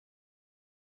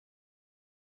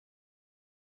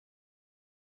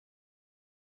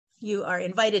You are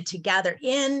invited to gather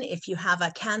in. If you have a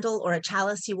candle or a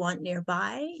chalice you want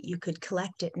nearby, you could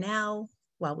collect it now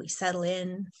while we settle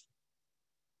in.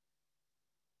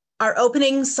 Our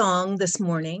opening song this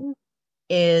morning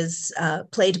is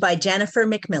played by Jennifer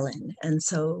McMillan. And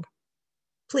so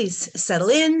please settle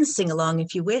in, sing along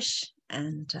if you wish,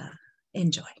 and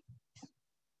enjoy.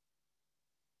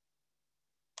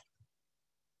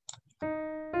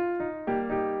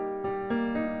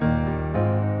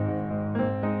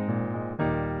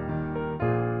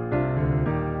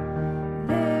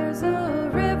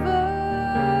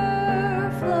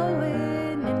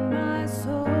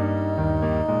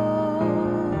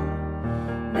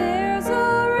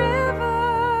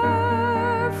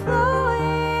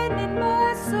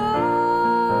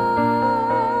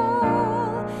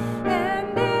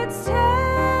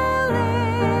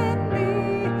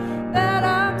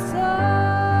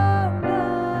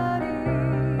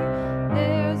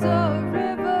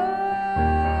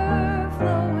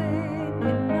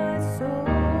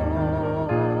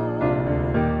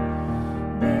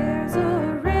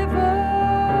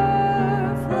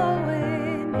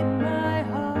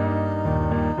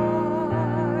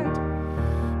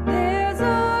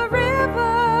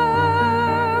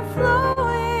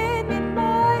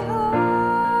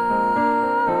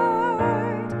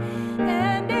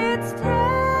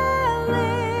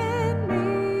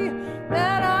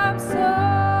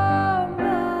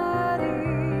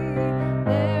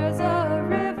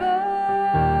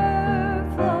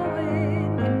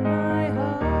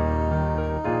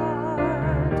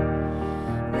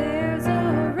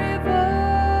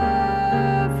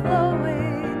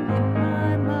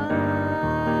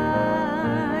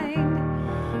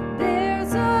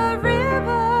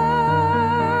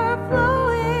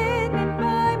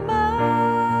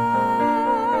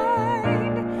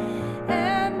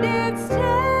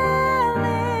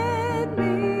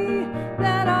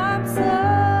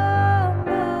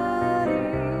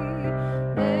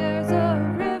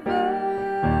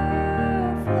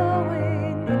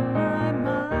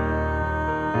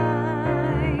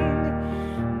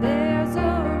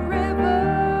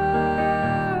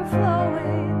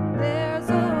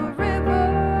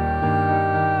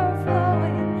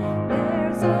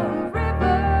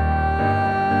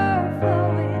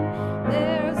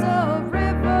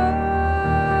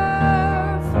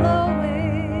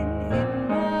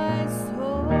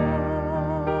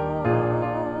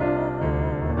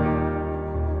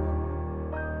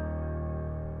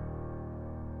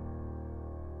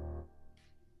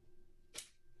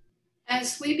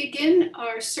 As we begin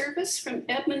our service from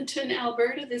Edmonton,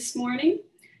 Alberta this morning,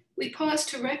 we pause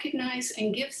to recognize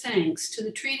and give thanks to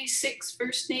the Treaty 6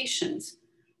 First Nations,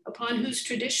 upon whose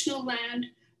traditional land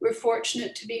we're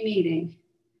fortunate to be meeting.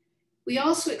 We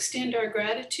also extend our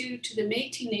gratitude to the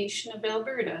Métis Nation of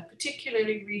Alberta,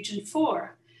 particularly Region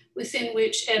 4, within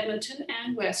which Edmonton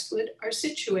and Westwood are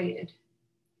situated.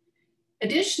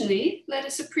 Additionally, let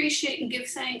us appreciate and give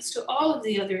thanks to all of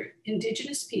the other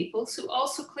Indigenous peoples who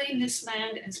also claim this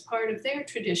land as part of their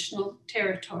traditional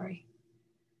territory.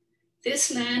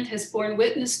 This land has borne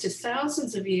witness to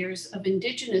thousands of years of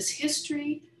Indigenous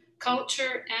history,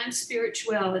 culture, and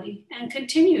spirituality, and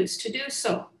continues to do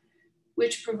so,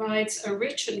 which provides a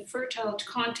rich and fertile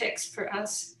context for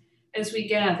us as we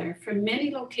gather from many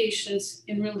locations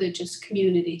in religious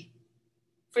community.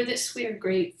 For this, we are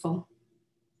grateful.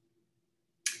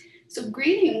 So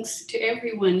greetings to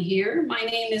everyone here. My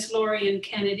name is Lorian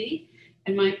Kennedy,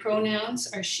 and my pronouns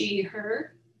are she,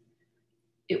 her.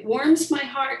 It warms my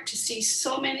heart to see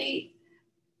so many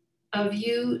of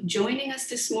you joining us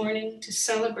this morning to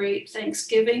celebrate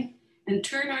Thanksgiving and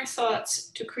turn our thoughts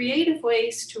to creative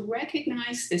ways to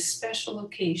recognize this special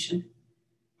occasion.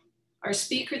 Our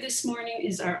speaker this morning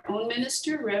is our own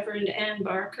minister, Reverend Ann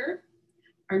Barker.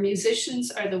 Our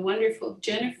musicians are the wonderful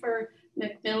Jennifer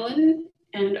McMillan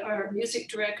and our music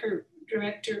director,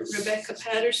 Rebecca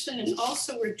Patterson. And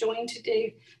also we're joined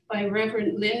today by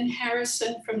Reverend Lynn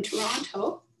Harrison from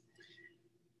Toronto.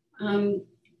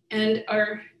 And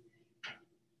our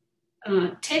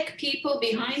tech people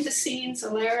behind the scenes,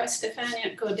 Ilara,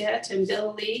 Stefaniuk-Gaudet, and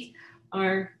Bill Lee,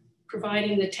 are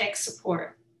providing the tech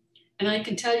support. And I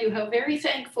can tell you how very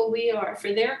thankful we are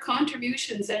for their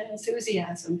contributions and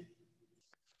enthusiasm.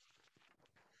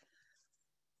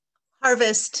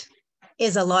 Harvest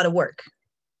is a lot of work.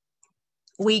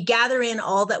 We gather in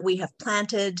all that we have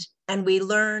planted, and we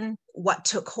learn what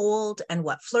took hold and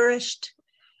what flourished,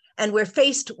 and we're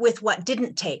faced with what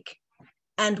didn't take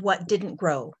and what didn't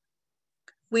grow.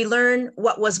 We learn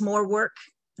what was more work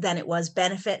than it was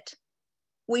benefit.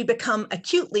 We become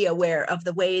acutely aware of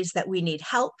the ways that we need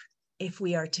help if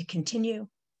we are to continue.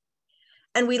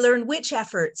 And we learn which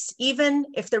efforts, even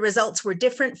if the results were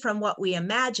different from what we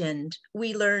imagined,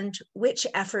 we learned which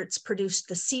efforts produced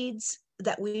the seeds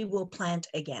that we will plant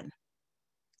again.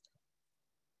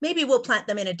 Maybe we'll plant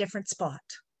them in a different spot.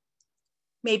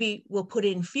 Maybe we'll put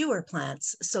in fewer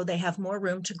plants so they have more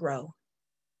room to grow.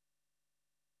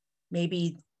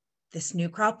 Maybe this new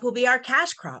crop will be our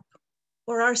cash crop,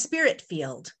 or our spirit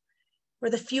field, or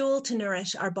the fuel to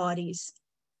nourish our bodies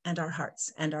and our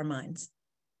hearts and our minds.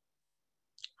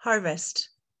 Harvest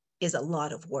is a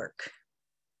lot of work.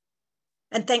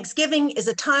 And Thanksgiving is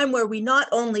a time where we not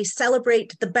only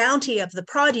celebrate the bounty of the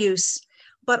produce,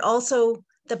 but also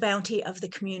the bounty of the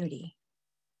community,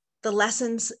 the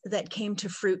lessons that came to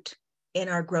fruit in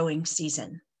our growing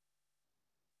season.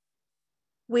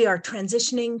 We are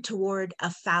transitioning toward a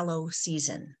fallow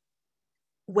season.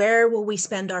 Where will we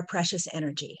spend our precious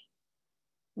energy?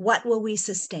 What will we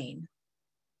sustain?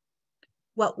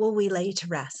 What will we lay to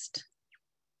rest?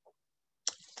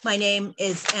 My name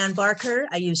is Ann Barker.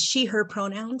 I use she, her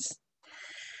pronouns.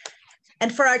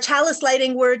 And for our chalice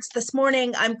lighting words this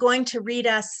morning, I'm going to read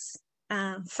to us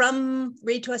from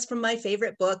my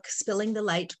favorite book, Spilling the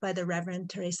Light by the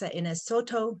Reverend Teresa Inés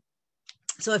Soto.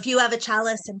 So if you have a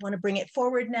chalice and want to bring it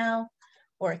forward now,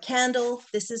 or a candle,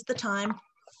 this is the time.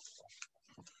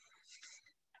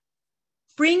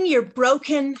 Bring your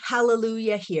broken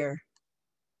hallelujah here.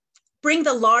 Bring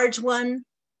the large one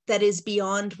that is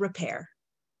beyond repair.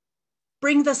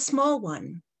 Bring the small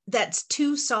one that's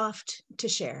too soft to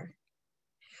share.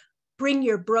 Bring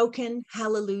your broken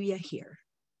hallelujah here.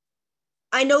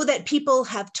 I know that people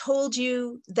have told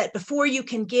you that before you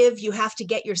can give, you have to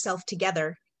get yourself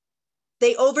together.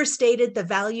 They overstated the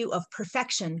value of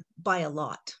perfection by a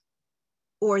lot,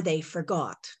 or they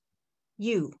forgot.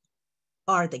 You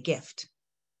are the gift.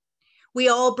 We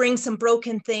all bring some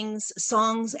broken things,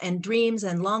 songs and dreams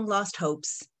and long lost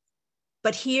hopes.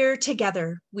 But here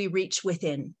together, we reach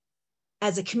within.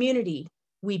 As a community,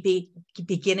 we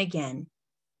begin again.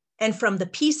 And from the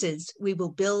pieces, we will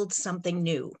build something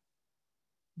new.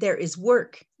 There is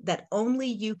work that only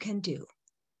you can do.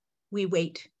 We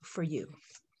wait for you.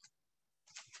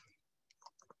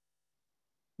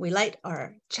 We light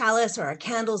our chalice or our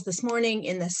candles this morning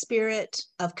in the spirit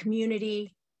of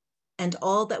community and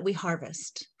all that we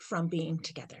harvest from being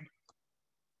together.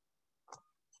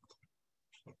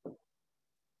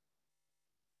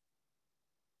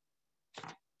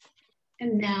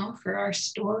 And now for our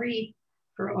story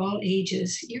for all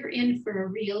ages. You're in for a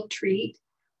real treat.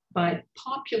 By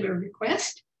popular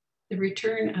request, the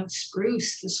return of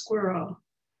Spruce the squirrel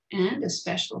and a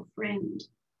special friend.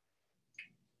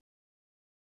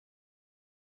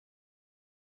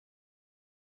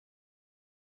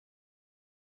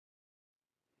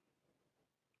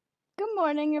 Good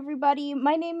morning, everybody.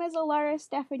 My name is Ilara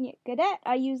Stefaniuk-Gaudet.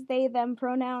 I use they, them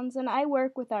pronouns, and I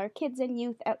work with our kids and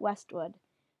youth at Westwood.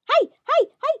 Hi,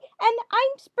 and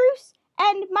I'm Spruce,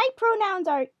 and my pronouns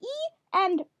are e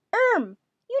and erm.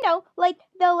 You know, like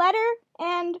the letter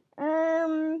and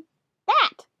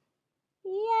that.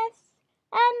 Yes,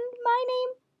 and my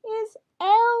name is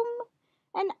Elm,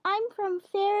 and I'm from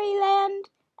Fairyland,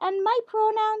 and my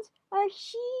pronouns are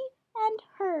she and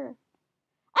her.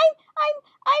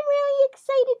 I'm really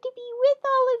excited to be with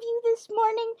all of you this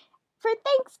morning for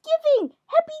Thanksgiving.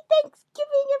 Happy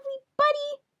Thanksgiving, everybody.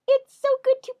 It's so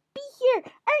good to be here.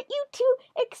 Aren't you too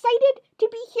excited to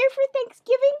be here for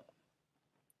Thanksgiving?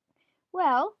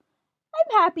 Well,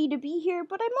 I'm happy to be here,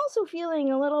 but I'm also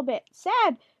feeling a little bit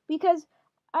sad because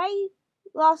I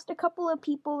lost a couple of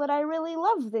people that I really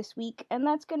love this week, and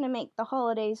that's going to make the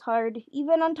holidays hard,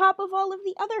 even on top of all of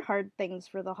the other hard things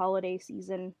for the holiday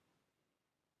season.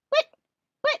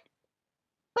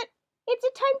 But it's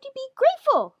a time to be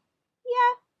grateful.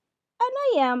 Yeah, and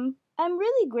I am. I'm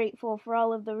really grateful for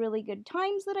all of the really good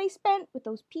times that I spent with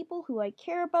those people who I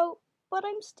care about, but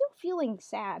I'm still feeling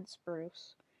sad,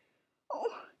 Spruce.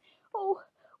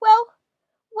 Well,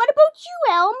 what about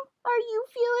you, Elm? Are you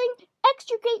feeling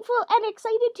extra grateful and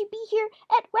excited to be here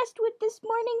at Westwood this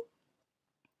morning?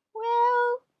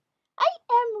 Well, I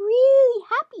am really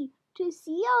happy to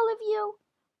see all of you,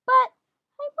 but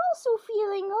I'm also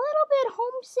feeling a little bit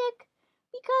homesick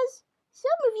because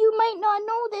some of you might not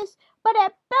know this, but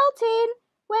at Beltane,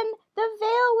 when the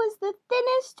veil was the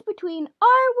thinnest between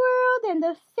our world and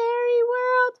the fairy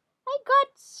world, I got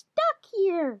stuck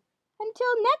here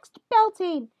until next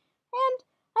Beltane, and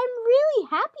I'm really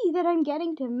happy that I'm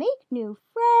getting to make new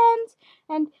friends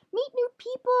and meet new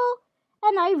people,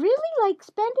 and I really like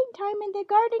spending time in the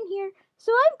garden here,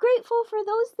 so I'm grateful for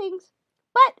those things.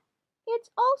 But it's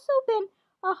also been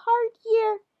a hard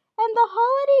year, and the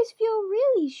holidays feel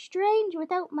really strange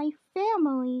without my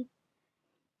family.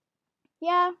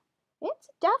 Yeah, it's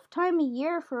a tough time of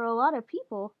year for a lot of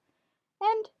people.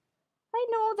 And I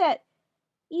know that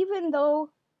even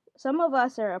though some of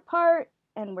us are apart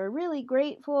and we're really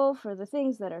grateful for the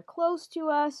things that are close to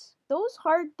us, those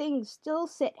hard things still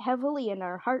sit heavily in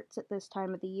our hearts at this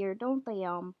time of the year, don't they,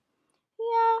 Yeah,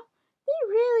 they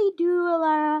really do,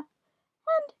 Ilara.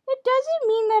 And it doesn't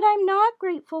mean that I'm not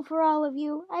grateful for all of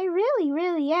you. I really,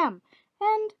 really am.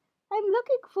 And I'm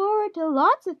looking forward to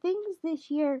lots of things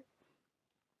this year.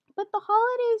 But the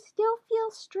holidays still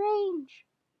feel strange.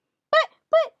 But,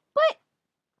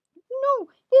 no,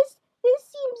 this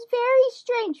seems very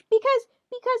strange because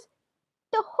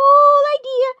the whole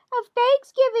idea of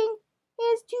Thanksgiving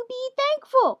is to be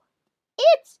thankful.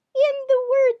 It's in the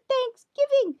word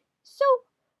Thanksgiving, so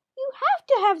you have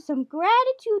to have some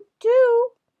gratitude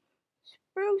too.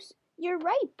 Bruce, you're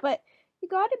right, but you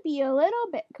gotta be a little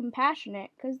bit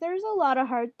compassionate because there's a lot of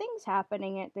hard things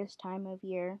happening at this time of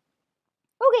year.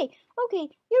 Okay,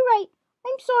 you're right.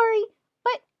 I'm sorry,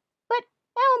 but,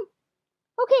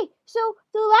 okay, so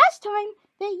the last time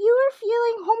that you were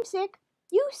feeling homesick,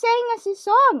 you sang us a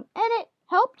song, and it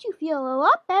helped you feel a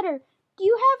lot better. Do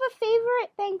you have a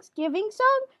favorite Thanksgiving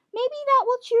song? Maybe that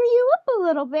will cheer you up a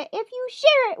little bit if you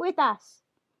share it with us.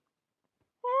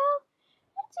 Well,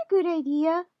 that's a good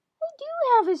idea. I do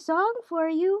have a song for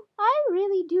you. I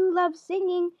really do love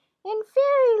singing. In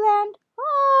fairyland,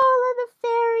 all of the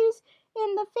fairies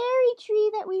in the fairy tree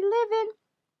that we live in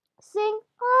sing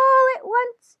all at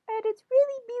once, and it's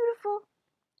really beautiful.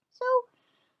 So,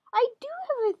 I do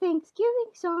have a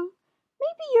Thanksgiving song.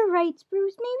 Maybe you're right,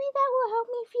 Spruce. Maybe that will help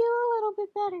me feel a little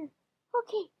bit better.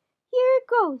 Okay, here it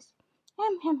goes.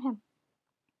 Hem.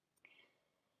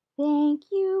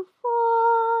 Thank you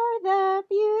for the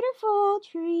beautiful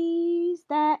trees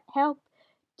that help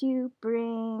to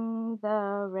bring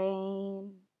the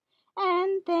rain.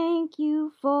 And thank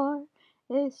you for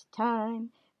this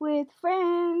time with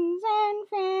friends and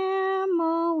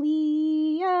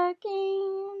family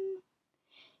again.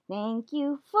 Thank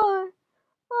you for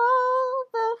all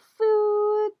the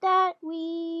food that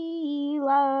we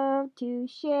love to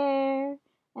share.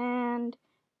 And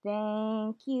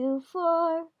thank you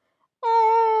for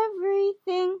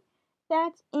everything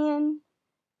that's in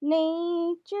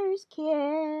nature's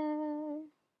care.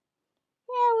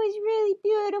 That was really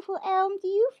beautiful, Elm. Do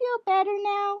you feel better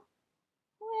now?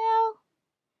 Well,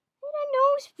 I don't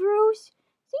know, Spruce.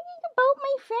 Thinking about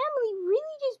my family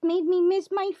really just made me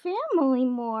miss my family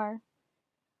more.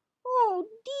 Oh,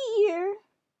 dear.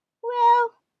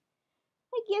 Well,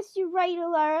 I guess you're right,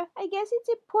 Ilara. I guess it's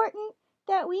important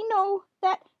that we know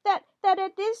that at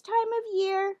this time of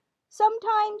year,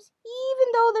 sometimes,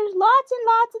 even though there's lots and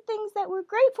lots of things that we're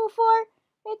grateful for,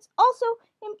 it's also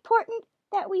important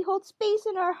that we hold space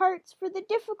in our hearts for the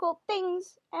difficult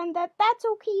things, and that's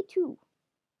okay too.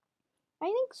 I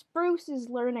think Spruce is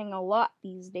learning a lot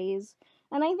these days,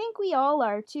 and I think we all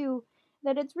are too,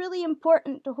 that it's really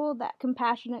important to hold that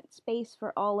compassionate space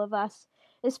for all of us,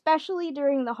 especially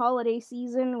during the holiday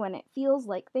season when it feels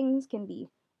like things can be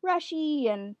rushy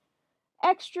and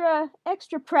extra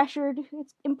pressured.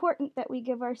 It's important that we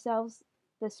give ourselves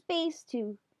the space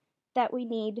that we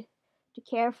need to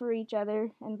care for each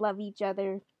other and love each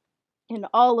other in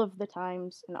all of the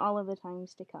times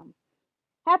to come.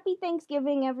 Happy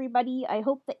Thanksgiving, everybody. I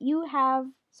hope that you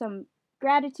have some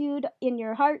gratitude in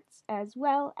your hearts as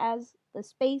well as the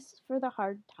space for the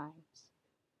hard times.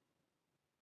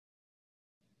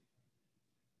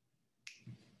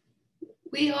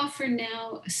 We offer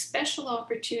now a special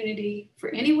opportunity for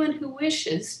anyone who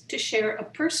wishes to share a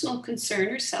personal concern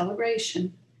or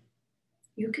celebration.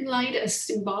 You can light a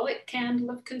symbolic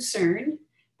candle of concern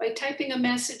by typing a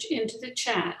message into the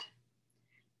chat.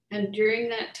 And during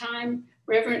that time,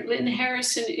 Reverend Lynn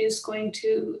Harrison is going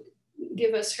to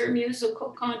give us her musical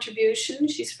contribution.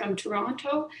 She's from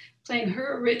Toronto, playing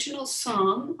her original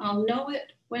song, I'll Know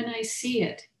It When I See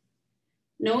It.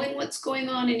 Knowing what's going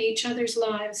on in each other's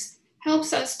lives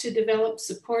helps us to develop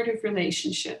supportive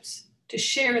relationships, to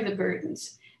share the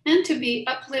burdens, and to be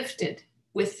uplifted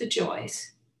with the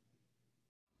joys.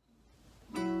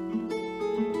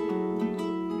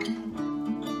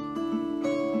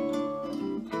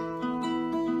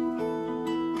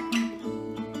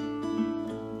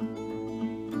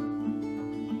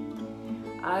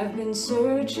 I've been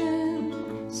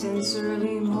searching since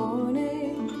early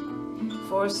morning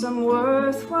for some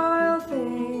worthwhile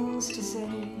things to say.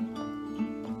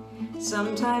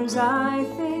 Sometimes I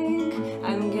think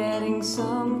I'm getting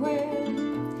somewhere,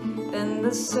 then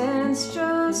the sense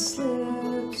just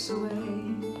slips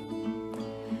away.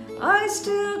 I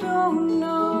still don't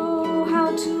know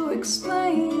how to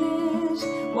explain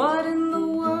it. What in the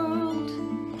world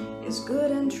is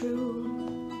good and true,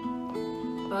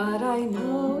 but I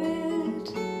know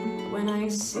it when I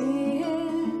see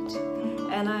it,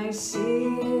 and I see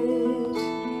it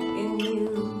in you.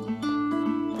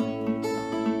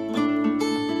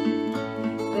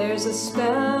 There's a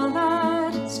spell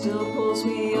that still pulls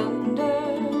me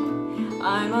under,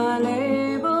 I'm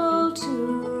unable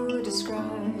to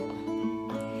describe.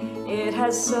 It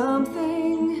has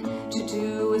something to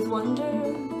do with wonder,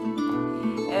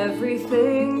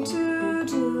 everything to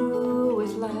do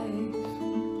with life.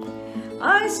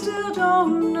 I still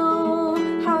don't know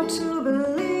how to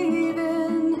believe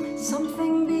in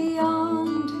something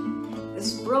beyond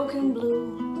this broken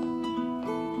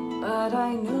blue, but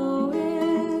I know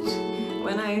it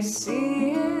when I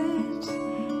see it,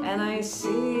 and I see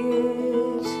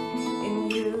it in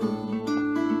you.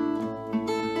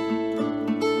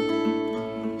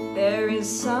 There is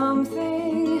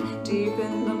something deep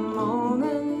in the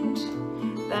moment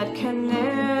that can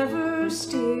never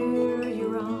steer you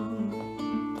wrong.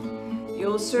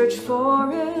 You'll search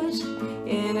for it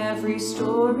in every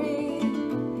story,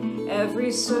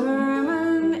 every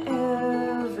sermon,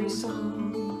 every song.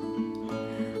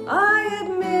 I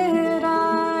admit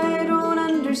I don't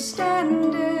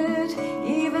understand it,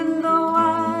 even though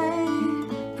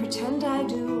I pretend I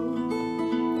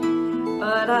do,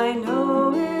 but I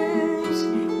know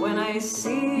it when I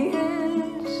see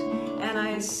it, and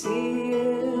I see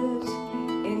it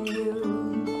in you.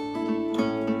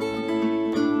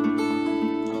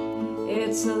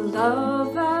 It's a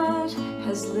love that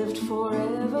has lived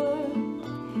forever,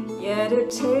 yet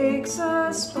it takes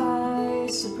us by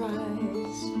surprise.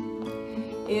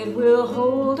 It will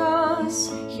hold us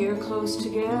here close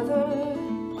together,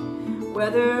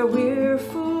 whether we're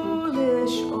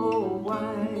foolish or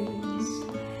wise.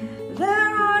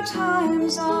 There are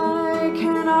times I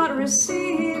cannot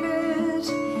receive it,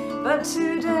 but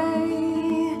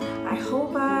today I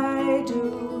hope I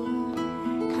do,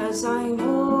 'cause I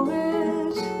know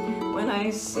it when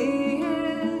I see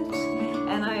it,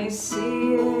 and I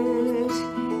see it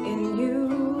in you.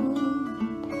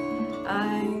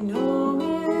 I know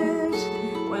it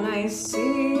when I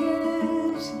see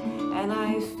it, and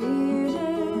I feel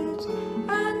it,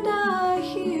 and I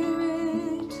hear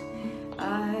it.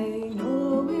 I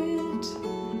know it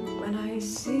when I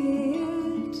see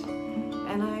it,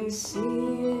 and I see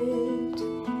it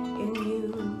in you.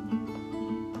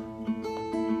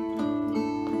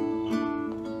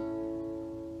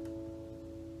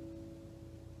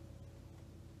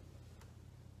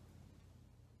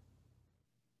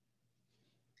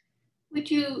 Would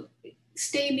you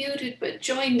stay muted, but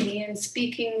join me in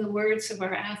speaking the words of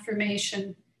our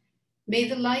affirmation? May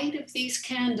the light of these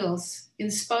candles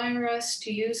inspire us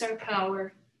to use our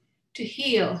power, to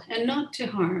heal and not to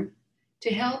harm,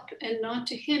 to help and not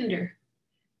to hinder,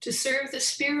 to serve the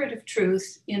spirit of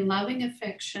truth in loving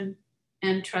affection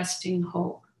and trusting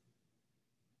hope.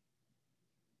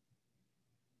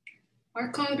 Our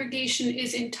congregation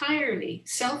is entirely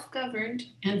self-governed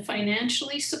and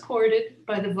financially supported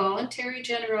by the voluntary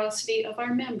generosity of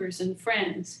our members and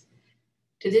friends.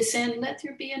 To this end, let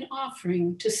there be an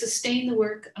offering to sustain the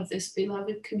work of this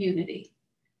beloved community.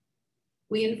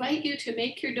 We invite you to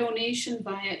make your donation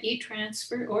via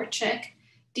e-transfer or check.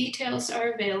 Details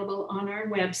are available on our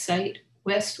website,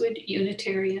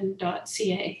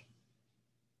 westwoodunitarian.ca.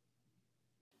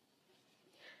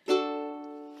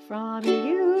 From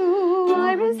you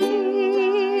I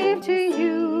receive, to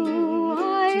you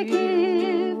I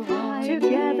give,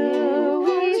 together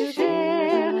we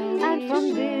share, and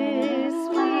from this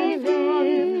we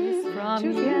live. From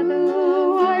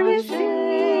together I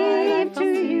receive, to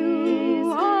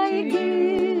you I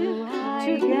give,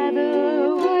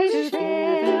 together we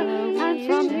share, and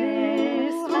from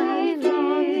this we live.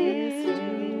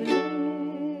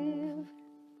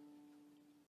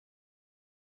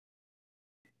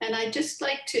 And I'd just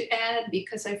like to add,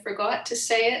 because I forgot to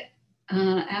say it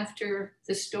after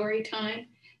the story time,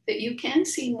 that you can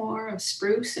see more of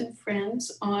Spruce and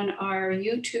Friends on our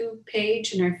YouTube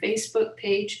page and our Facebook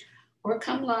page, or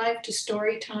come live to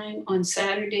story time on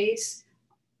Saturdays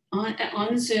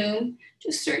on Zoom.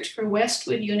 Just search for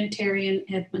Westwood Unitarian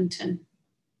Edmonton.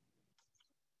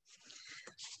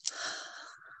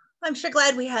 I'm sure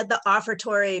glad we had the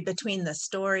offertory between the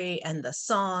story and the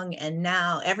song, and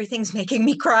now everything's making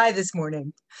me cry this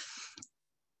morning.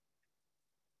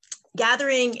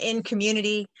 Gathering in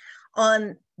community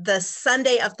on the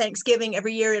Sunday of Thanksgiving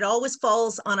every year, it always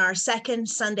falls on our second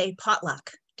Sunday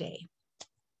potluck day.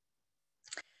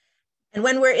 And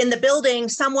when we're in the building,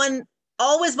 someone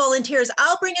always volunteers,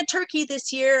 I'll bring a turkey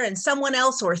this year, and someone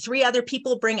else or 3 other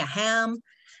people bring a ham.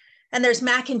 And there's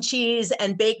mac and cheese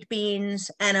and baked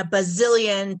beans and a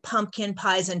bazillion pumpkin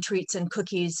pies and treats and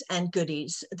cookies and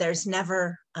goodies. There's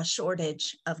never a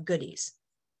shortage of goodies.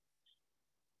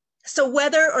 So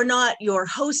whether or not you're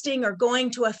hosting or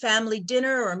going to a family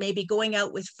dinner or maybe going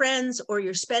out with friends or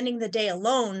you're spending the day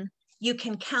alone, you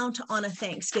can count on a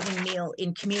Thanksgiving meal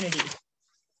in community.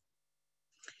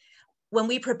 When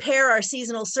we prepare our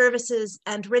seasonal services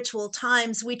and ritual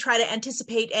times, we try to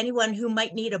anticipate anyone who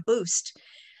might need a boost,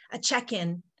 a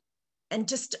check-in, and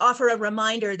just offer a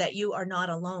reminder that you are not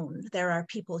alone. There are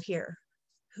people here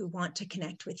who want to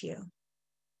connect with you.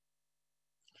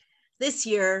 This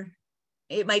year,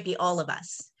 it might be all of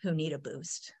us who need a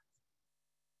boost.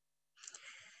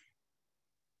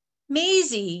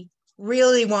 Maisie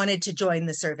really wanted to join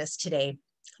the service today.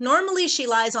 Normally she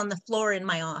lies on the floor in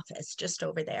my office, just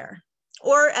over there,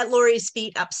 or at Laurie's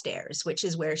feet upstairs, which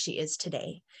is where she is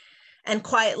today, and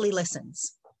quietly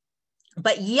listens.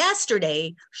 But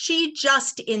yesterday, she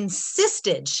just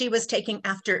insisted she was taking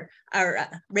after our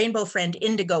rainbow friend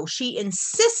Indigo. She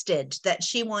insisted that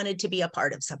she wanted to be a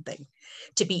part of something,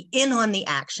 to be in on the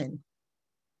action.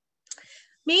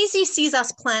 Maisie sees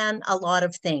us plan a lot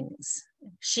of things.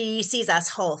 She sees us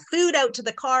haul food out to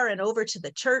the car and over to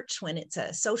the church when it's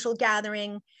a social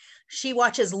gathering. She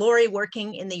watches Laurie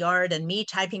working in the yard and me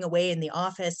typing away in the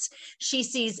office. She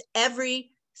sees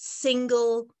every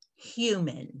single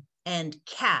human and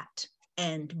cat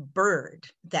and bird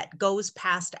that goes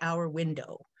past our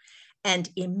window and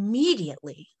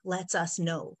immediately lets us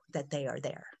know that they are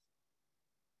there.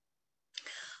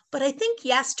 But I think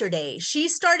yesterday she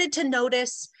started to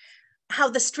notice how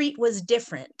the street was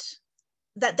different,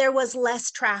 that there was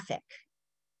less traffic,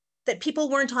 that people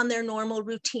weren't on their normal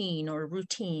routine or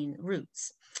routine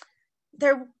routes.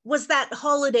 There was that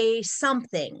holiday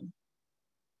something.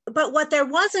 But what there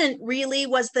wasn't really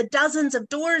was the dozens of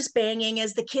doors banging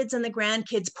as the kids and the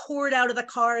grandkids poured out of the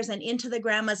cars and into the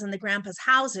grandmas and the grandpas'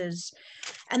 houses.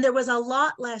 And there was a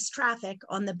lot less traffic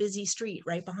on the busy street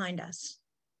right behind us.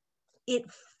 It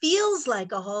feels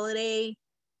like a holiday,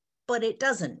 but it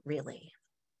doesn't really.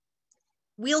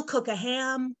 We'll cook a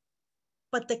ham,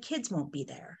 but the kids won't be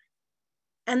there.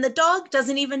 And the dog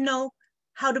doesn't even know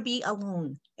how to be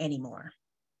alone anymore.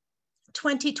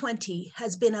 2020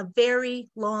 has been a very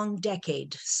long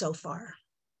decade so far.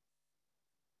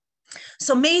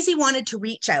 So Maisie wanted to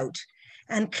reach out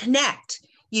and connect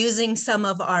using some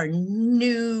of our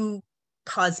new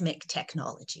cosmic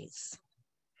technologies.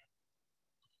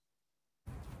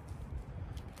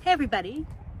 Hey everybody,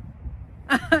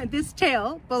 this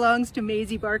tale belongs to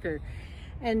Maisie Barker,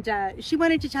 and she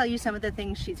wanted to tell you some of the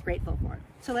things she's grateful for.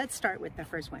 So let's start with the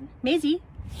first one. Maisie,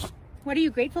 what are you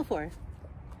grateful for?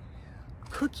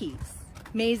 Cookies.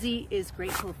 Maisie is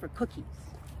grateful for cookies.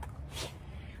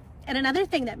 And another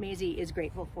thing that Maisie is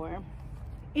grateful for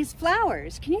is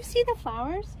flowers. Can you see the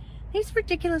flowers? These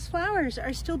ridiculous flowers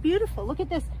are still beautiful. Look at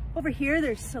this. Over here,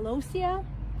 there's celosia.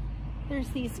 There's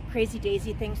these crazy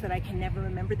daisy things that I can never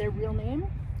remember their real name,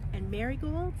 and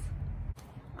marigolds.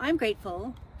 I'm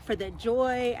grateful for the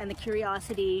joy and the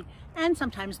curiosity and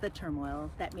sometimes the turmoil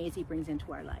that Maisie brings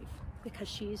into our life, because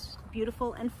she's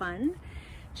beautiful and fun.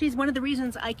 She's one of the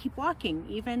reasons I keep walking,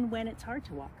 even when it's hard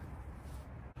to walk.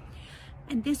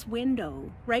 And this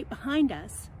window right behind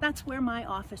us, that's where my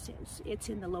office is. It's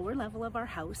in the lower level of our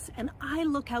house, and I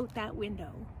look out that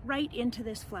window right into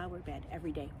this flower bed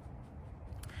every day.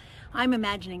 I'm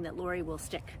imagining that Laurie will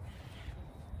stick,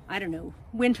 I don't know,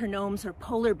 winter gnomes or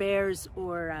polar bears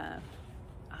or,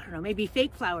 I don't know, maybe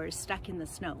fake flowers stuck in the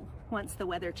snow once the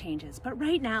weather changes. But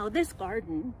right now, this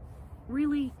garden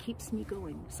really keeps me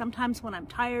going. Sometimes when I'm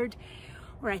tired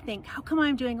or I think, how come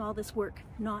I'm doing all this work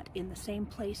not in the same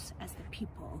place as the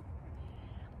people?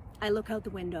 I look out the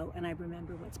window and I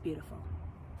remember what's beautiful.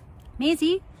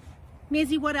 Maisie,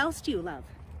 what else do you love?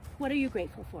 What are you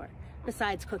grateful for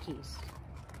besides cookies?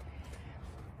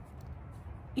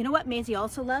 You know what Maisie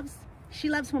also loves? She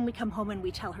loves when we come home and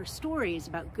we tell her stories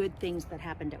about good things that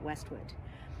happened at Westwood.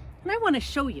 And I want to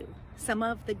show you some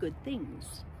of the good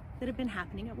things that have been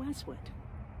happening at Westwood.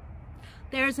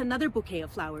 There's another bouquet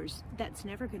of flowers that's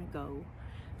never going to go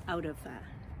out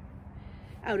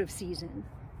of season.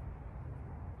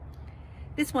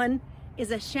 This one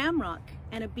is a shamrock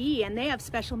and a bee, and they have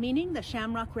special meaning. The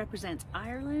shamrock represents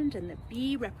Ireland and the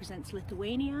bee represents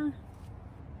Lithuania.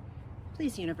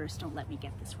 Please, universe, don't let me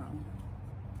get this wrong.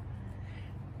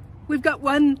 We've got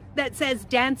one that says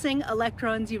Dancing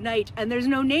Electrons Unite, and there's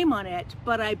no name on it,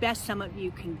 but I bet some of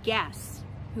you can guess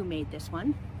who made this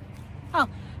one. Oh,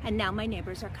 and now my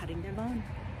neighbors are cutting their lawn.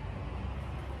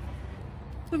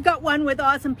 We've got one with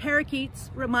awesome parakeets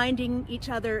reminding each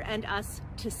other and us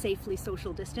to safely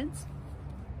social distance.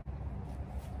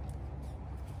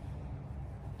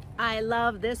 I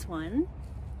love this one.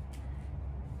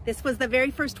 This was the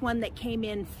very first one that came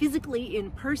in physically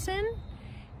in person,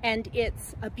 and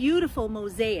it's a beautiful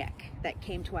mosaic that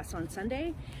came to us on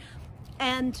Sunday.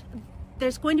 And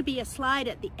there's going to be a slide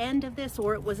at the end of this,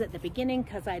 or it was at the beginning,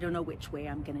 because I don't know which way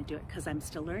I'm going to do it because I'm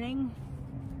still learning,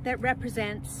 that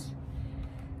represents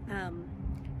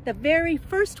the very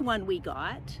first one we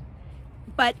got,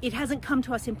 but it hasn't come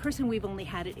to us in person. We've only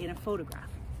had it in a photograph.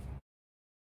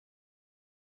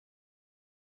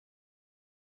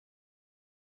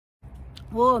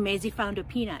 Whoa, Maisie found a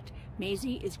peanut.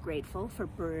 Maisie is grateful for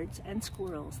birds and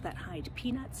squirrels that hide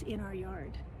peanuts in our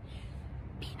yard.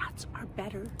 Peanuts are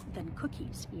better than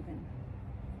cookies even.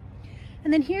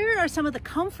 And then here are some of the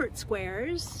comfort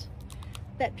squares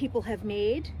that people have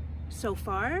made so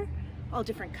far. All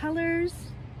different colors,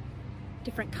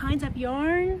 different kinds of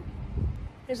yarn.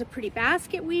 There's a pretty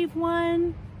basket weave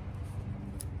one.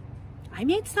 I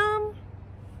made some.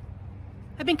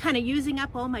 I've been kind of using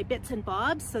up all my bits and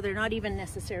bobs, so they're not even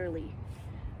necessarily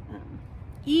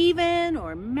even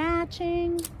or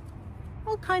matching.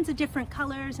 All kinds of different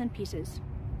colors and pieces.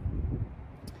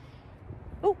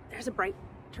 Oh, there's a bright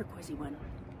turquoisey one.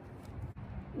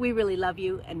 We really love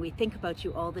you and we think about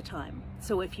you all the time.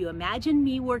 So if you imagine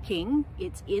me working,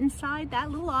 it's inside that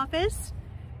little office,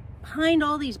 behind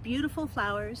all these beautiful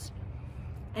flowers,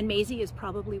 and Maisie is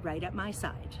probably right at my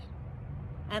side.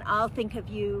 And I'll think of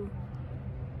you,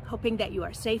 hoping that you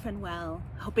are safe and well,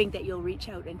 hoping that you'll reach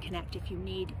out and connect if you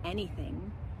need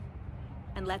anything.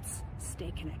 And let's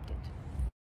stay connected.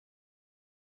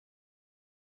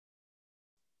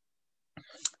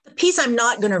 The piece I'm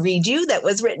not going to read you that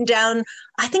was written down,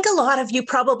 I think a lot of you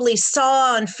probably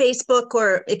saw on Facebook,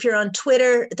 or if you're on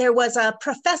Twitter, there was a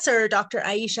professor, Dr.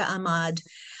 Aisha Ahmad,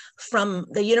 from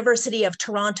the University of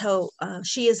Toronto.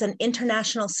 She is an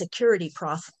international security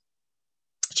prof.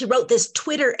 She wrote this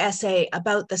Twitter essay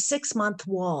about the 6-month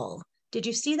wall. Did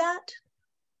you see that?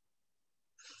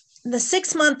 The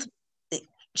 6-month,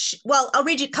 well, I'll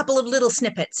read you a couple of little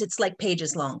snippets. It's like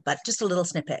pages long, but just a little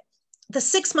snippet. The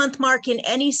 6-month mark in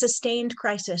any sustained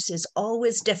crisis is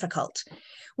always difficult.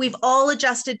 We've all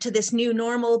adjusted to this new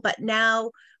normal, but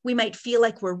now we might feel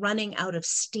like we're running out of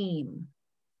steam.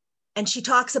 And she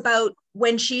talks about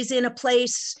when she's in a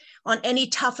place on any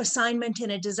tough assignment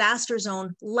in a disaster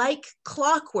zone, like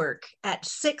clockwork at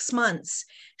 6 months,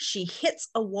 she hits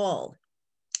a wall.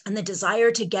 And the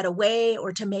desire to get away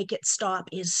or to make it stop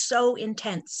is so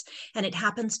intense. And it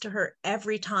happens to her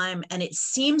every time. And it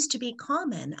seems to be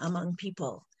common among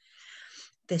people,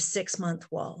 this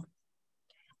 6-month wall.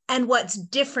 And what's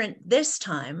different this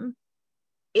time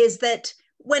is that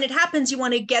when it happens, you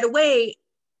want to get away,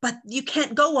 but you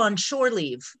can't go on shore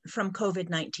leave from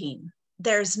COVID-19.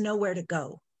 There's nowhere to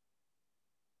go.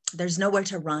 There's nowhere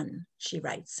to run, she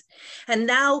writes. And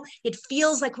now it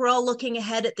feels like we're all looking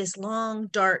ahead at this long,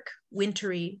 dark,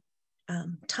 wintry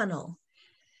tunnel.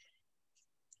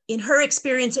 In her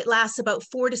experience, it lasts about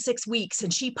 4 to 6 weeks.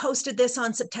 And she posted this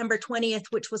on September 20th,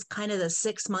 which was kind of the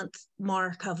 6-month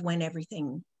mark of when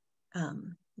everything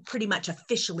pretty much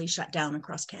officially shut down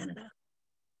across Canada.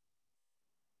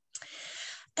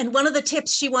 And one of the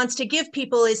tips she wants to give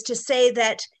people is to say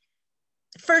that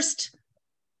first,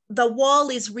 the wall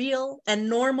is real and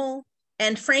normal,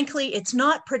 and frankly, it's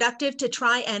not productive to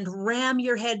try and ram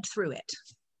your head through it.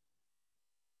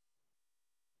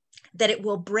 That it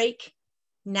will break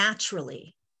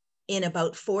naturally in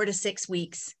about 4 to 6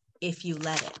 weeks if you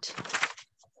let it.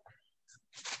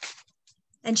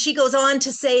 And she goes on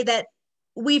to say that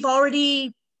we've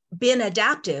already been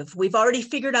adaptive. We've already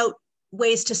figured out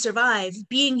ways to survive.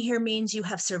 Being here means you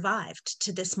have survived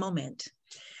to this moment.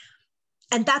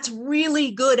 And that's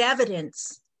really good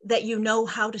evidence that you know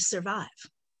how to survive.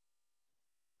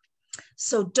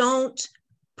 So don't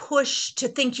push to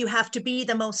think you have to be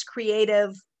the most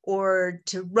creative or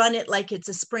to run it like it's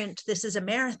a sprint. This is a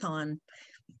marathon.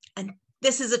 And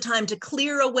this is a time to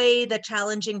clear away the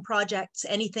challenging projects,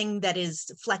 anything that is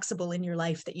flexible in your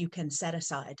life that you can set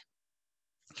aside.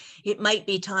 It might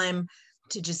be time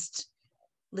to just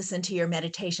listen to your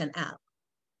meditation app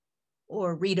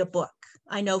or read a book.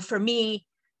 I know for me,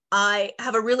 I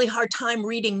have a really hard time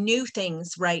reading new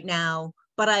things right now,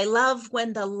 but I love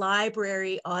when the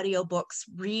library audiobooks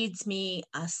reads me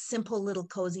a simple little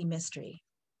cozy mystery.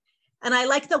 And I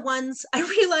like the ones, I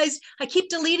realized I keep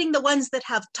deleting the ones that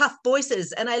have tough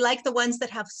voices, and I like the ones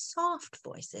that have soft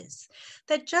voices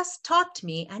that just talk to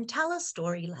me and tell a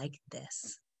story like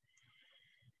this.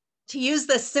 to use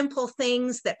the simple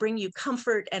things that bring you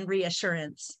comfort and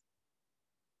reassurance.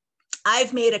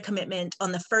 I've made a commitment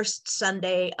on the first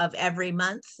Sunday of every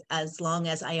month, as long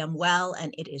as I am well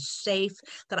and it is safe,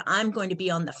 that I'm going to be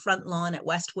on the front lawn at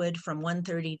Westwood from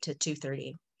 1:30 to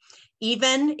 2:30.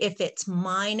 Even if it's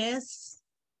minus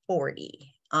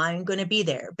 40, I'm going to be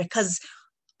there because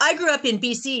I grew up in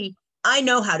BC. I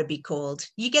know how to be cold.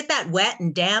 You get that wet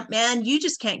and damp, man, you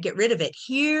just can't get rid of it.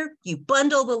 Here, you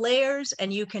bundle the layers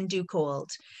and you can do cold.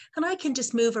 And I can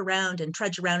just move around and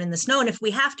trudge around in the snow. And if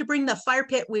we have to bring the fire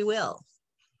pit, we will.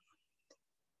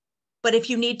 But if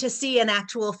you need to see an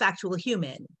actual factual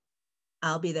human,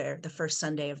 I'll be there the first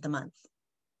Sunday of the month.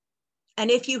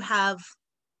 And if you have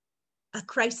a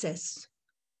crisis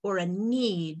or a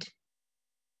need,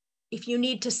 if you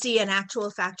need to see an actual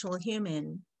factual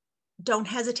human, don't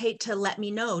hesitate to let me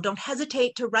know. Don't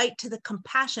hesitate to write to the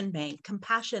Compassion Bank,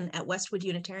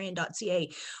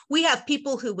 compassion@westwoodunitarian.ca. We have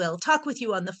people who will talk with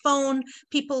you on the phone,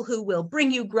 people who will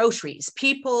bring you groceries,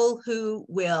 people who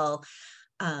will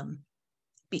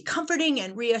be comforting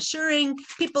and reassuring,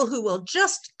 people who will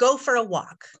just go for a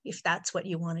walk, if that's what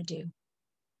you want to do.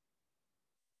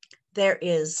 There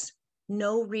is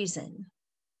no reason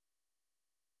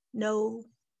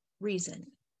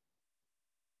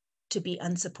to be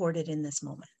unsupported in this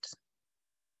moment.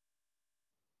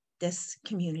 This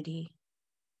community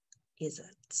is a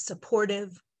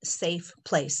supportive, safe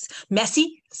place.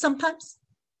 Messy sometimes,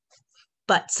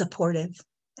 but supportive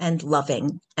and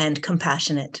loving and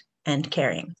compassionate and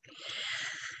caring.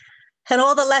 And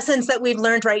all the lessons that we've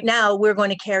learned right now, we're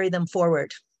going to carry them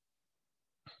forward.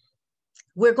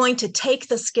 We're going to take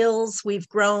the skills we've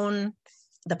grown,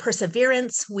 the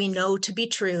perseverance we know to be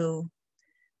true,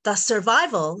 the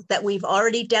survival that we've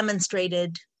already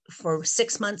demonstrated for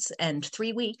 6 months and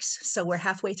 3 weeks. So we're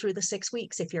halfway through the 6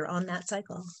 weeks if you're on that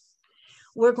cycle.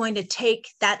 We're going to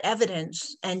take that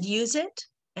evidence and use it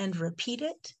and repeat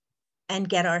it and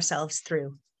get ourselves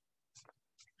through.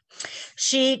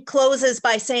 She closes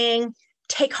by saying,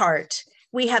 take heart.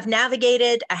 We have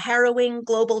navigated a harrowing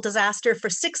global disaster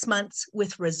for 6 months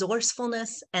with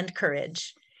resourcefulness and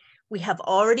courage. We have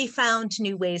already found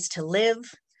new ways to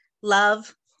live,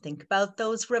 love. Think about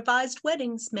those revised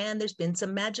weddings, man. There's been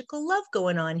some magical love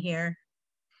going on here.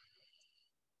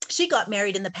 She got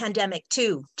married in the pandemic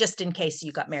too, just in case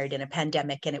you got married in a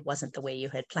pandemic and it wasn't the way you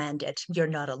had planned it. You're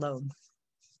not alone.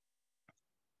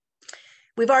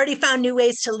 We've already found new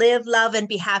ways to live, love, and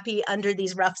be happy under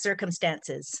these rough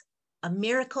circumstances. A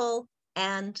miracle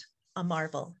and a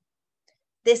marvel.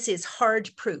 This is hard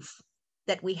proof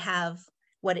that we have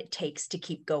what it takes to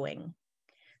keep going.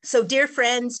 So, dear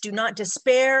friends, do not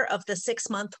despair of the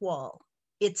 6-month wall.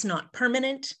 It's not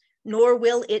permanent, nor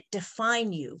will it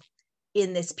define you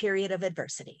in this period of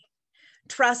adversity.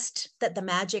 Trust that the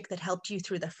magic that helped you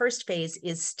through the first phase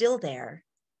is still there.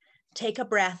 Take a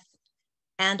breath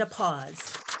and a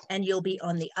pause, and you'll be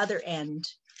on the other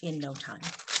end in no time.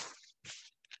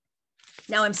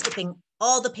 Now I'm skipping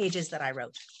all the pages that I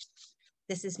wrote.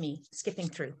 This is me skipping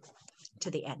through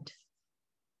to the end.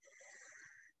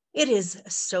 It is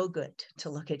so good to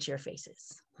look at your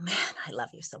faces. Man, I love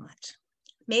you so much.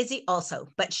 Maisie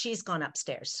also, but she's gone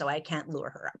upstairs, so I can't lure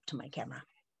her up to my camera.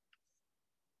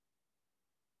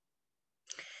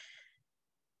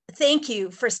 Thank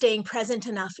you for staying present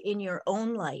enough in your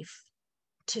own life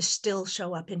to still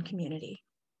show up in community.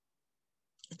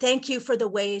 Thank you for the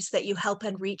ways that you help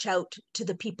and reach out to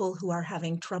the people who are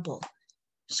having trouble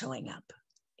showing up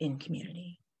in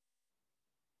community.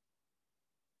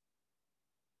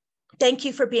 Thank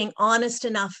you for being honest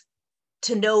enough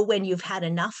to know when you've had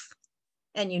enough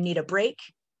and you need a break,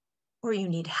 or you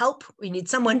need help, or you need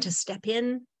someone to step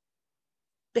in,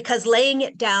 because laying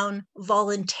it down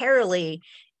voluntarily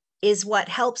is what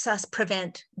helps us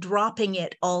prevent dropping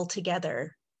it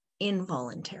altogether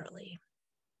involuntarily.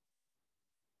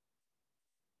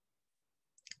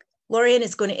 Lorian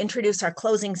is going to introduce our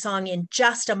closing song in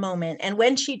just a moment. And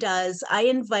when she does, I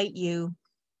invite you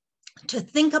to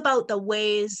think about the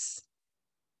ways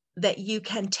that you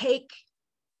can take,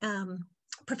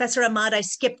 Professor Ahmad, I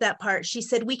skipped that part. She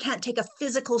said, we can't take a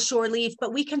physical shore leave,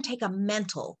 but we can take a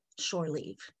mental shore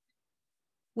leave.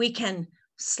 We can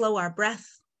slow our breath,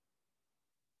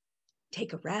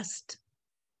 take a rest,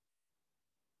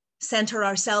 center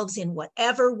ourselves in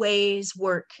whatever ways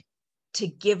work to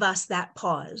give us that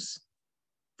pause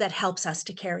that helps us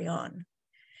to carry on.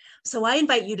 So I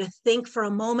invite you to think for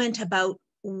a moment about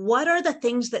what are the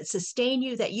things that sustain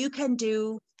you that you can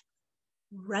do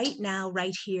right now,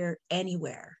 right here,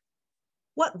 anywhere.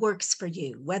 What works for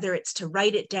you, whether it's to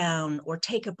write it down or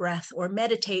take a breath or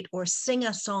meditate or sing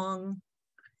a song,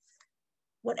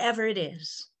 whatever it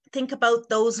is. think about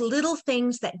those little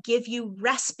things that give you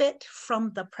respite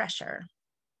from the pressure.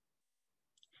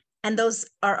 And those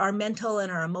are our mental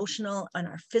and our emotional and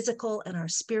our physical and our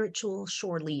spiritual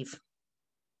shore leave.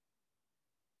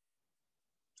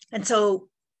 And so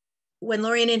when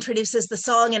Lorian introduces the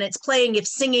song and it's playing, if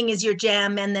singing is your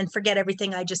jam, and then forget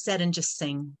everything I just said and just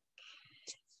sing.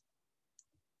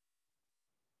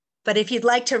 But if you'd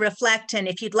like to reflect and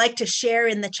if you'd like to share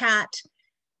in the chat,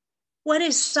 what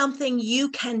is something you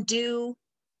can do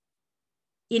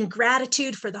in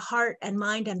gratitude for the heart and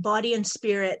mind and body and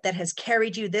spirit that has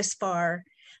carried you this far,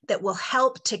 that will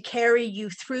help to carry you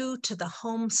through to the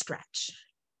home stretch?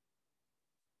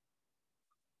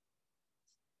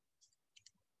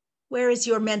 Where is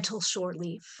your mental shore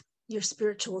leave, your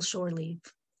spiritual shore leave,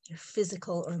 your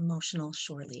physical or emotional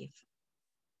shore leave?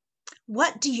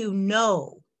 What do you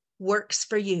know works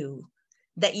for you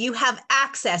that you have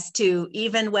access to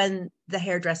even when the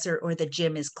hairdresser or the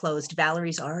gym is closed?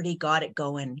 Valerie's already got it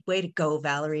going. Way to go,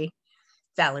 Valerie.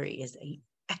 Valerie is an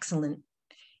excellent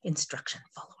instruction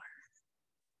follower.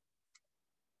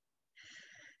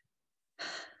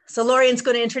 So Lorian's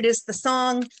going to introduce the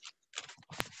song,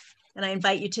 and I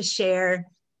invite you to share.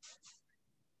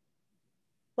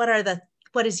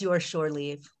 What is your shore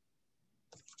leave?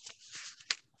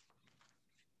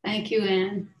 Thank you,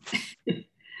 Anne.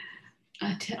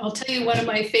 I'll tell you, one of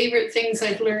my favorite things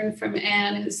I've learned from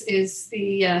Anne is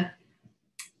the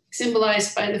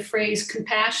symbolized by the phrase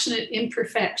compassionate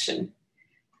imperfection.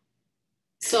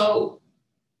 So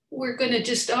we're going to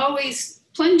just always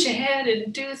plunge ahead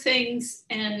and do things,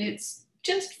 and it's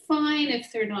just fine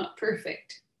if they're not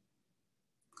perfect.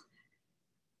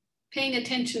 Paying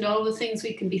attention to all the things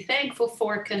we can be thankful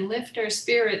for can lift our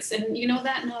spirits. And you know,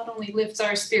 that not only lifts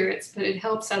our spirits, but it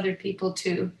helps other people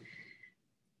too.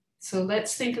 So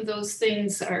let's think of those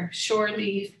things, our shore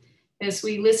leave, as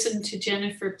we listen to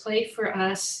Jennifer play for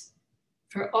us,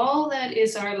 for all that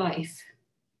is our life.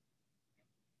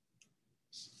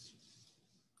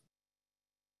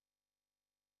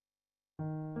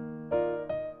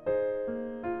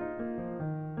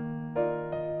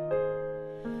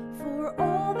 For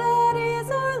all that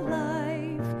is our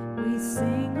life, we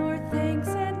sing our thanks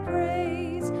and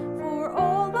praise. For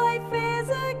all life is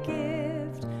a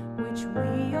gift, which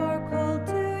we are called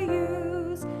to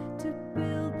use to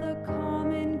build the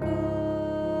common good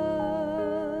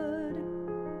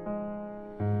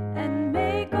and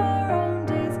make our own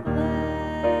days glad.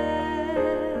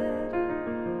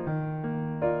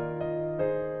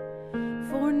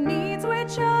 For needs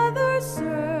which others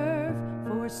serve,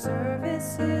 for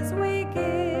services we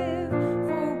give,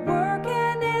 for work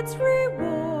and its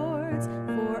rewards,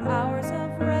 for hours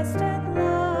of rest and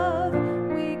love,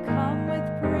 we come with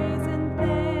praise and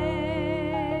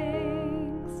thanks.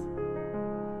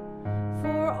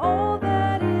 For all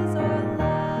that is our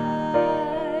life,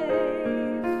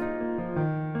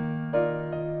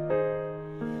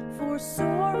 for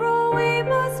sorrow we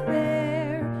must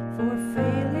bear, for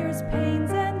failures,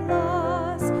 pains, and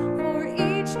loss, for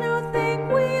each new thing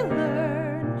we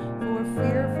learn, for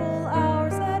fearful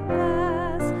hours that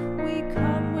pass, we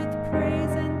come with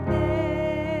praise and thanks.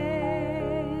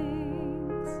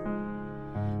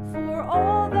 For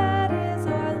all that is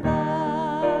our life,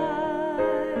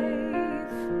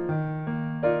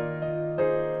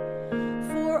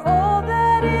 for all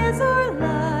that is our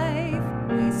life,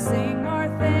 we sing our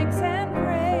thanks and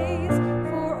praise.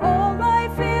 For all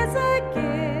life is a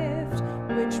gift,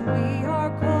 which we are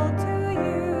called to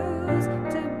use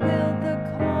to build the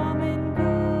common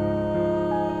good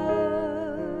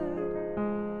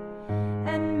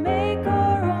and make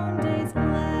our own days glad.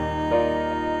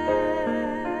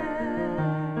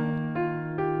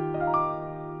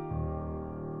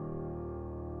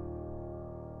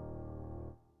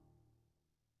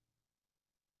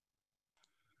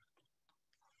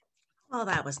 Well,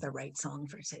 that was the right song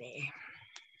for today.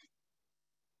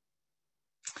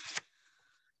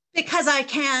 Because I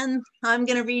can, I'm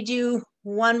going to read you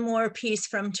one more piece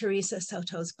from Teresa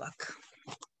Soto's book.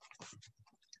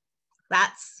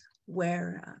 That's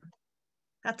where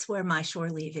my shore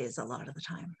leave is a lot of the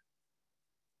time.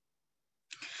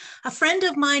 A friend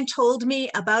of mine told me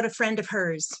about a friend of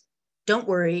hers. Don't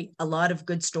worry, a lot of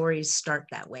good stories start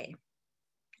that way.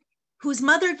 Whose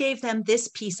mother gave them this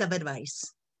piece of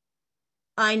advice.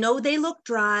 I know they look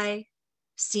dry,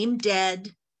 seem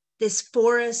dead, this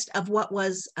forest of what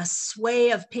was a sway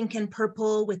of pink and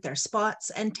purple with their spots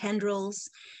and tendrils,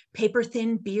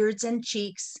 paper-thin beards and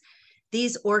cheeks,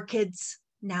 these orchids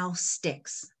now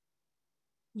sticks.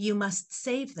 You must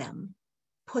save them,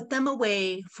 put them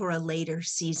away for a later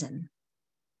season.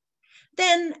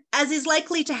 Then, as is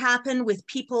likely to happen with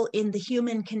people in the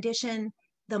human condition,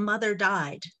 the mother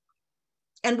died.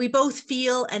 And we both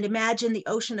feel and imagine the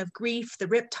ocean of grief, the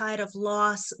riptide of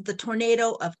loss, the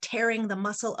tornado of tearing the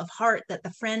muscle of heart that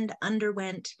the friend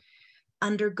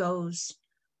undergoes.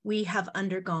 We have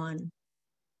undergone.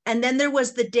 And then there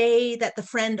was the day that the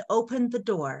friend opened the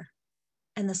door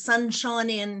and the sun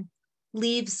shone in,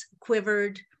 leaves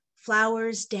quivered,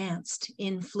 flowers danced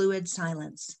in fluid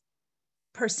silence.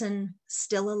 Person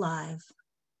still alive,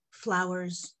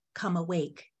 flowers come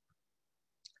awake.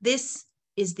 This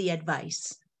is the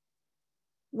advice.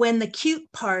 When the cute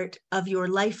part of your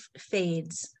life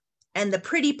fades and the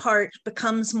pretty part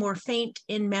becomes more faint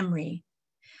in memory,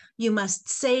 you must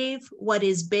save what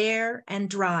is bare and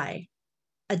dry,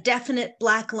 a definite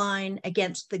black line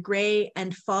against the gray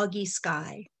and foggy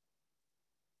sky.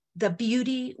 The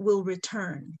beauty will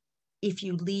return if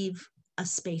you leave a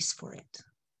space for it.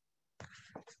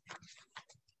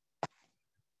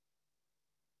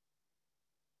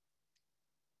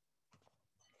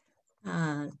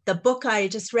 The book I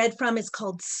just read from is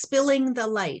called Spilling the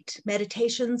Light,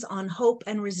 Meditations on Hope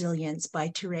and Resilience by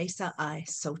Teresa I.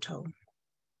 Soto.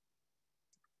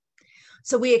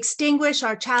 So we extinguish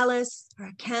our chalice,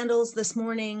 our candles this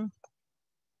morning,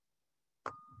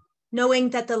 knowing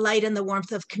that the light and the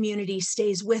warmth of community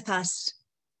stays with us,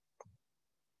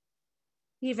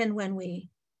 even when we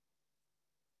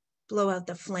blow out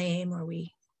the flame or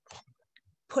we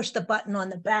push the button on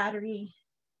the battery.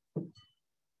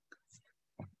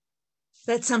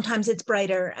 That sometimes it's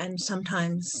brighter and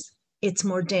sometimes it's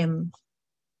more dim,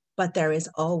 but there is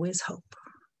always hope.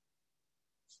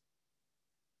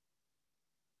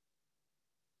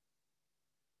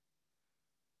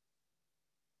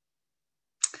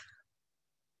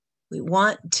 We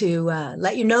want to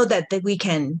let you know that we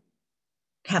can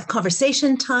have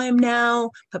conversation time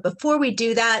now, but before we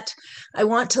do that, I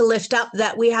want to lift up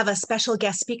that we have a special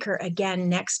guest speaker again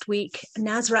next week.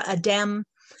 Nazra Adem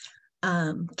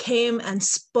came and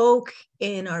spoke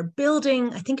in our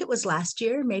building. I think it was last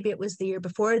year, maybe it was the year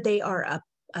before. They are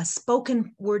a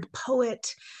spoken word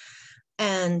poet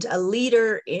and a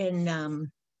leader in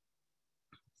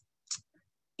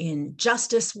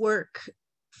justice work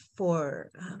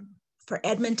for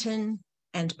Edmonton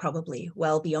and probably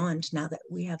well beyond now that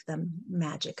we have the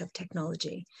magic of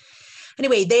technology.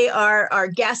 Anyway, they are our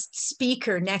guest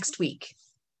speaker next week.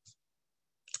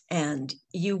 And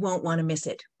you won't want to miss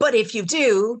it. But if you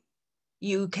do,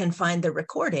 you can find the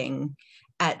recording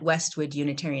at Westwood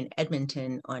Unitarian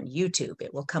Edmonton on YouTube.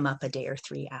 It will come up a day or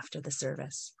three after the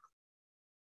service.